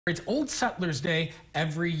It's Old Settlers Day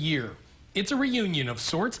every year. It's a reunion of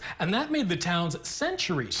sorts, and that made the town's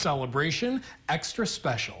century celebration extra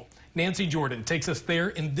special. Nancy Jordan takes us there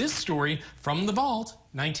in this story from the vault,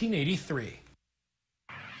 1983.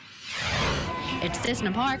 It's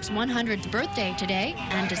Cissna Park's 100th birthday today,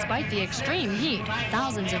 and despite the extreme heat,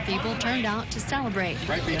 thousands of people turned out to celebrate.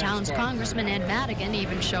 The town's Congressman Ed Madigan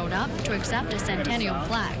even showed up to accept a Centennial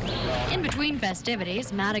flag. In between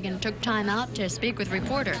festivities, Madigan took time out to speak with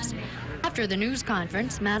reporters. After the news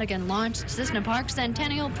conference, Madigan launched Cissna Park's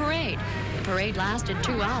Centennial Parade. The parade lasted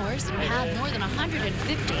 2 hours and had more than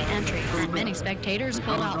 150 entries. Many spectators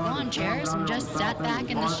pulled out lawn chairs and just sat back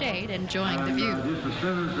in the shade enjoying the view.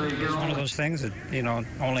 It's one of those things that,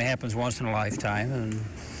 only happens once in a lifetime,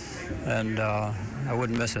 and I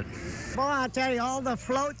wouldn't miss it. Boy, I tell you, all the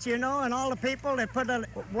floats, and all the people that put the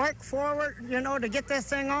work forward, to get this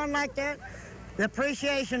thing on like that, the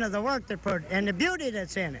appreciation of the work they put and the beauty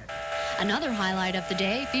that's in it. Another highlight of the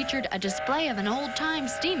day featured a display of an old-time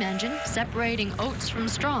steam engine separating oats from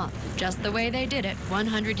straw, just the way they did it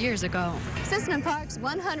 100 years ago. Cissna Park's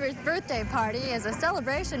 100th birthday party is a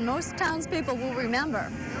celebration most townspeople will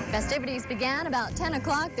remember. Festivities began about 10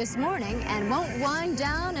 o'clock this morning and won't wind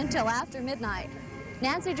down until after midnight.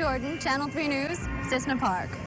 Nancy Jordan, Channel 3 News, Cissna Park.